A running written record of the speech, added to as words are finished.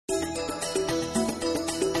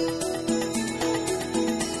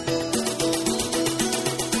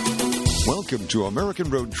Welcome to American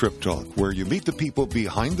Road Trip Talk, where you meet the people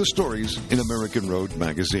behind the stories in American Road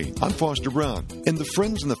magazine. I'm Foster Brown. In the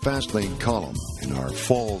Friends in the Fast Lane column in our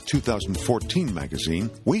fall 2014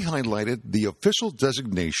 magazine, we highlighted the official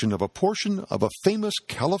designation of a portion of a famous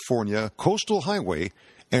California coastal highway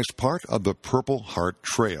as part of the Purple Heart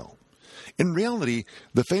Trail. In reality,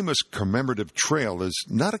 the famous commemorative trail is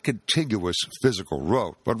not a contiguous physical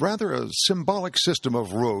road, but rather a symbolic system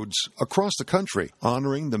of roads across the country,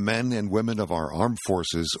 honoring the men and women of our armed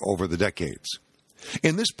forces over the decades.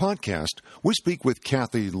 In this podcast, we speak with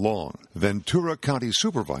Kathy Long, Ventura County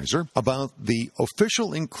Supervisor, about the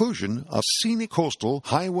official inclusion of scenic coastal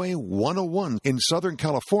Highway 101 in Southern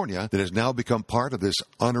California that has now become part of this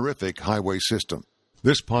honorific highway system.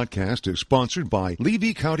 This podcast is sponsored by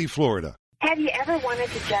Levy County, Florida. Have you ever wanted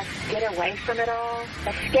to just get away from it all?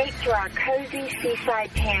 Escape to our cozy seaside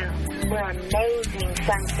town where amazing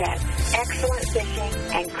sunsets, excellent fishing,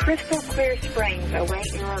 and crystal clear springs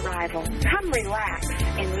await your arrival. Come relax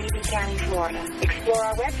in Levy County, Florida. Explore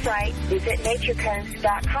our website,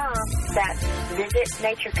 visitnaturecoast.com. That's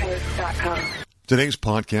visitnaturecoast.com. Today's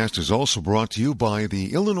podcast is also brought to you by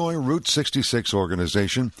the Illinois Route 66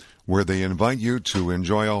 organization, where they invite you to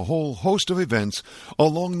enjoy a whole host of events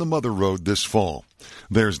along the Mother Road this fall.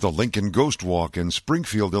 There's the Lincoln Ghost Walk in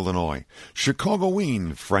Springfield, Illinois,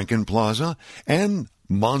 Chicagoine Franken Plaza, and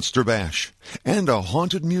Monster Bash, and a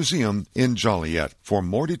haunted museum in Joliet. For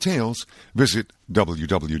more details, visit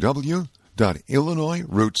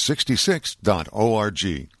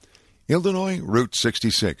www.illinoisroute66.org. Illinois Route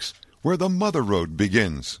 66, where the Mother Road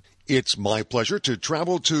begins. It's my pleasure to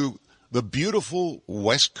travel to the beautiful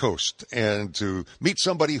West Coast and to meet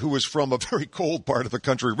somebody who is from a very cold part of the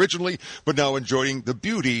country originally, but now enjoying the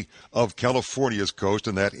beauty of California's coast,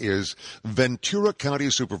 and that is Ventura County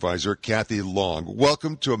Supervisor Kathy Long.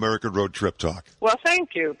 Welcome to American Road Trip Talk. Well,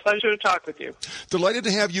 thank you. Pleasure to talk with you. Delighted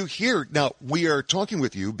to have you here. Now, we are talking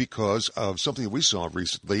with you because of something that we saw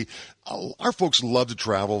recently. Our folks love to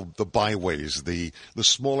travel the byways, the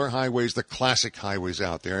smaller highways, the classic highways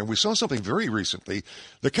out there. And we saw something very recently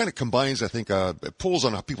that kind of combines, I think, it pulls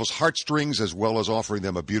on people's heartstrings as well as offering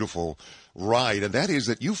them a beautiful ride. And that is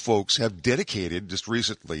that you folks have dedicated just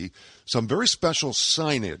recently some very special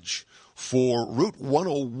signage for Route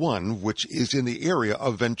 101, which is in the area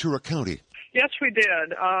of Ventura County. Yes, we did,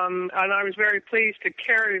 and I was very pleased to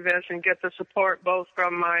carry this and get the support both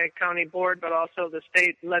from my county board but also the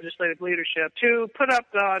state legislative leadership to put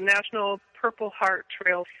up the National Purple Heart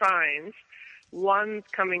Trail signs, one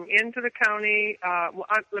coming into the county,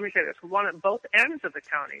 let me say this, one at both ends of the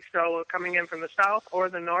county, so coming in from the south or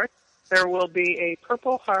the north. There will be a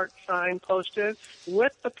Purple Heart sign posted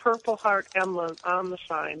with the Purple Heart emblem on the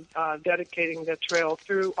sign, dedicating the trail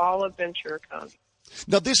through all of Ventura County.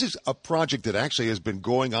 Now, this is a project that actually has been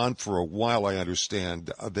going on for a while, I understand,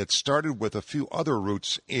 that started with a few other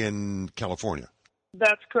routes in California.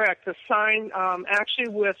 That's correct. The sign, actually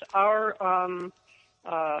with our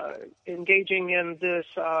engaging in this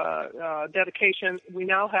dedication, we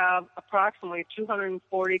now have approximately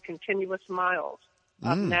 240 continuous miles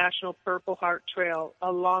of National Purple Heart Trail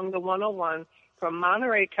along the 101 from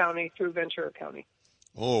Monterey County through Ventura County.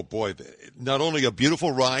 Oh, boy, not only a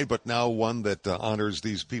beautiful ride, but now one that honors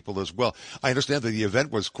these people as well. I understand that the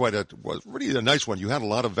event was was really a nice one. You had a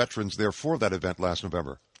lot of veterans there for that event last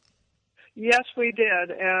November. Yes, we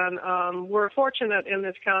did, and we're fortunate in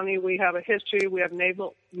this county. We have a history. We have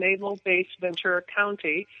naval-based Ventura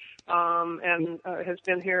County, and has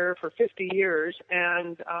been here for 50 years,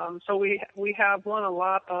 and so we have won a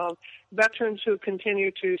lot of veterans who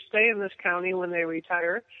continue to stay in this county when they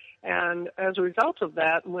retire. And as a result of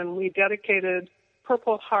that, when we dedicated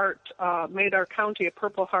Purple Heart, made our county a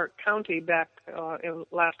Purple Heart County back in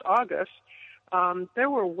last August,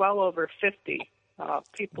 there were well over 50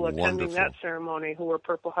 people attending that ceremony who were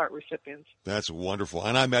Purple Heart recipients. That's wonderful.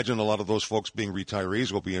 And I imagine a lot of those folks being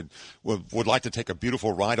retirees would like to take a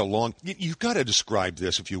beautiful ride along. You've got to describe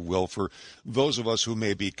this, if you will, for those of us who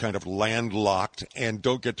may be kind of landlocked and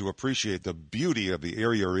don't get to appreciate the beauty of the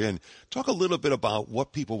area you're in. Talk a little bit about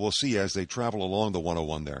what people will see as they travel along the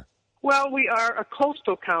 101 there. Well, we are a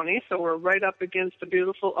coastal county, so we're right up against the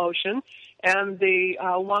beautiful ocean, and the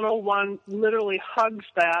 101 literally hugs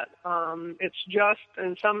that. It's just,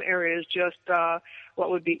 in some areas, just what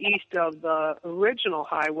would be east of the original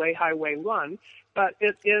highway, Highway 1. But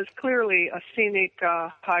it is clearly a scenic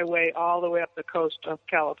highway all the way up the coast of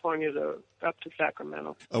California up to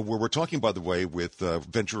Sacramento. We're talking, by the way, with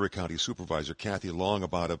Ventura County Supervisor Kathy Long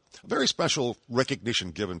about a very special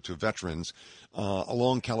recognition given to veterans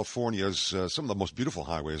along California's some of the most beautiful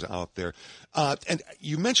highways out there. And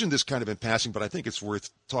you mentioned this kind of in passing, but I think it's worth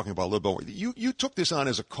talking about a little bit. You took this on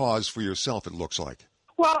as a cause for yourself, it looks like.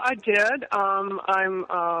 Well, I did. I'm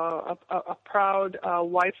a proud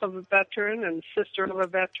wife of a veteran and sister of a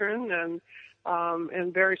veteran,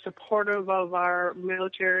 and very supportive of our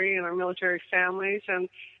military and our military families.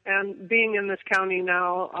 And being in this county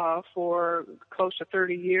now for close to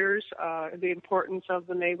 30 years, the importance of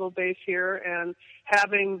the naval base here and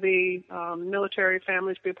having the military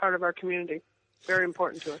families be a part of our community, very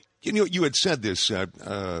important to us. You know, you had said this,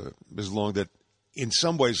 Ms. Long, that in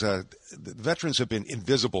some ways, the veterans have been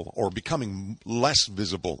invisible or becoming less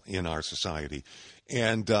visible in our society.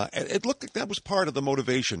 And it looked like that was part of the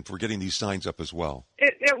motivation for getting these signs up as well.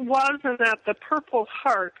 It was, and that the Purple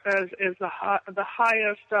Heart is the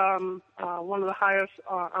highest, one of the highest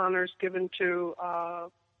honors given to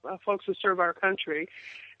folks who serve our country.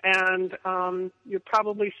 And you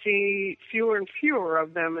probably see fewer and fewer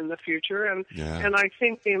of them in the future. And I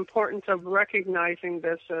think the importance of recognizing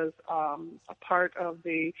this as a part of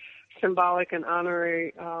the symbolic and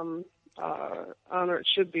honorary honor, it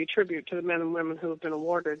should be tribute to the men and women who have been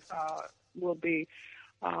awarded, will be,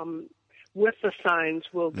 with the signs,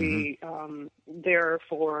 will be there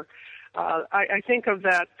for... I think of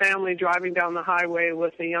that family driving down the highway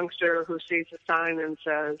with a youngster who sees a sign and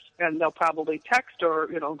says, and they'll probably text or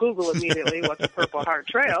Google immediately what's a Purple Heart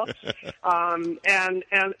Trail, and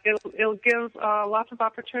it'll give lots of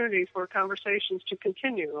opportunities for conversations to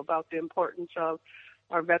continue about the importance of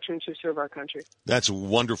our veterans who serve our country. That's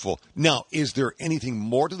wonderful. Now, is there anything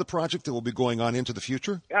more to the project that will be going on into the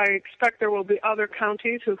future? I expect there will be other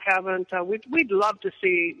counties who haven't. We'd love to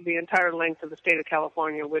see the entire length of the state of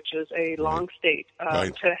California, which is a long state,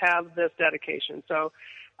 to have this dedication. So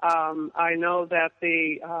I know that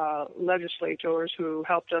the legislators who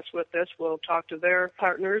helped us with this will talk to their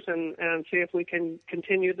partners and see if we can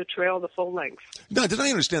continue the trail the full length. Now, did I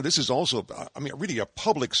understand this is also, really a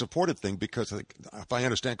public supported thing because, if I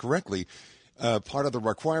understand correctly, part of the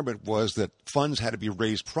requirement was that funds had to be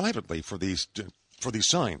raised privately for these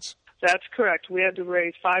signs. That's correct. We had to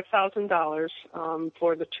raise $5,000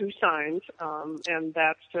 for the two signs, and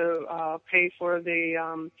that's to pay for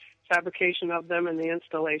the fabrication of them and the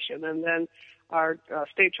installation, and then our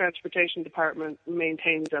state transportation department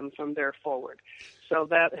maintains them from there forward. So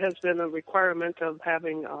that has been a requirement of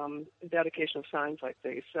having dedication of signs like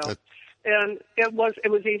these. So, and it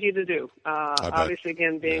was easy to do. Obviously,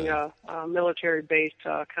 again, being a military-based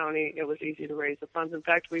county, it was easy to raise the funds. In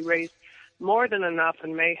fact, we raised more than enough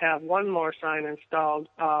and may have one more sign installed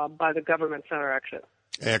by the government center exit.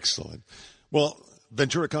 Excellent. Well,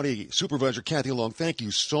 Ventura County Supervisor Kathy Long, thank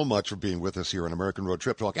you so much for being with us here on American Road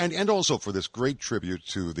Trip Talk, and also for this great tribute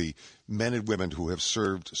to the men and women who have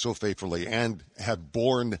served so faithfully and have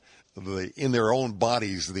borne in their own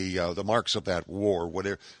bodies the marks of that war,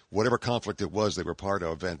 whatever conflict it was they were part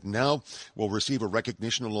of. And now we'll receive a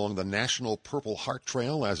recognition along the National Purple Heart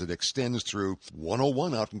Trail as it extends through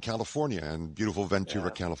 101 out in California and beautiful Ventura,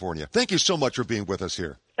 California. Thank you so much for being with us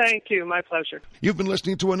here. Thank you. My pleasure. You've been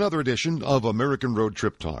listening to another edition of American Road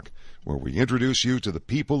Trip Talk, where we introduce you to the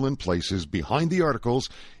people and places behind the articles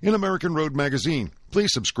in American Road Magazine.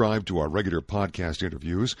 Please subscribe to our regular podcast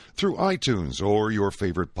interviews through iTunes or your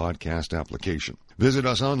favorite podcast application. Visit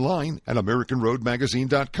us online at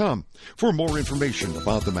AmericanRoadMagazine.com for more information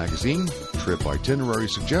about the magazine, trip itinerary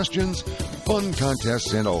suggestions, fun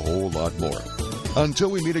contests, and a whole lot more. Until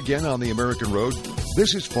we meet again on the American Road,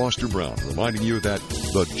 this is Foster Brown reminding you that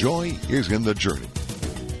the joy is in the journey.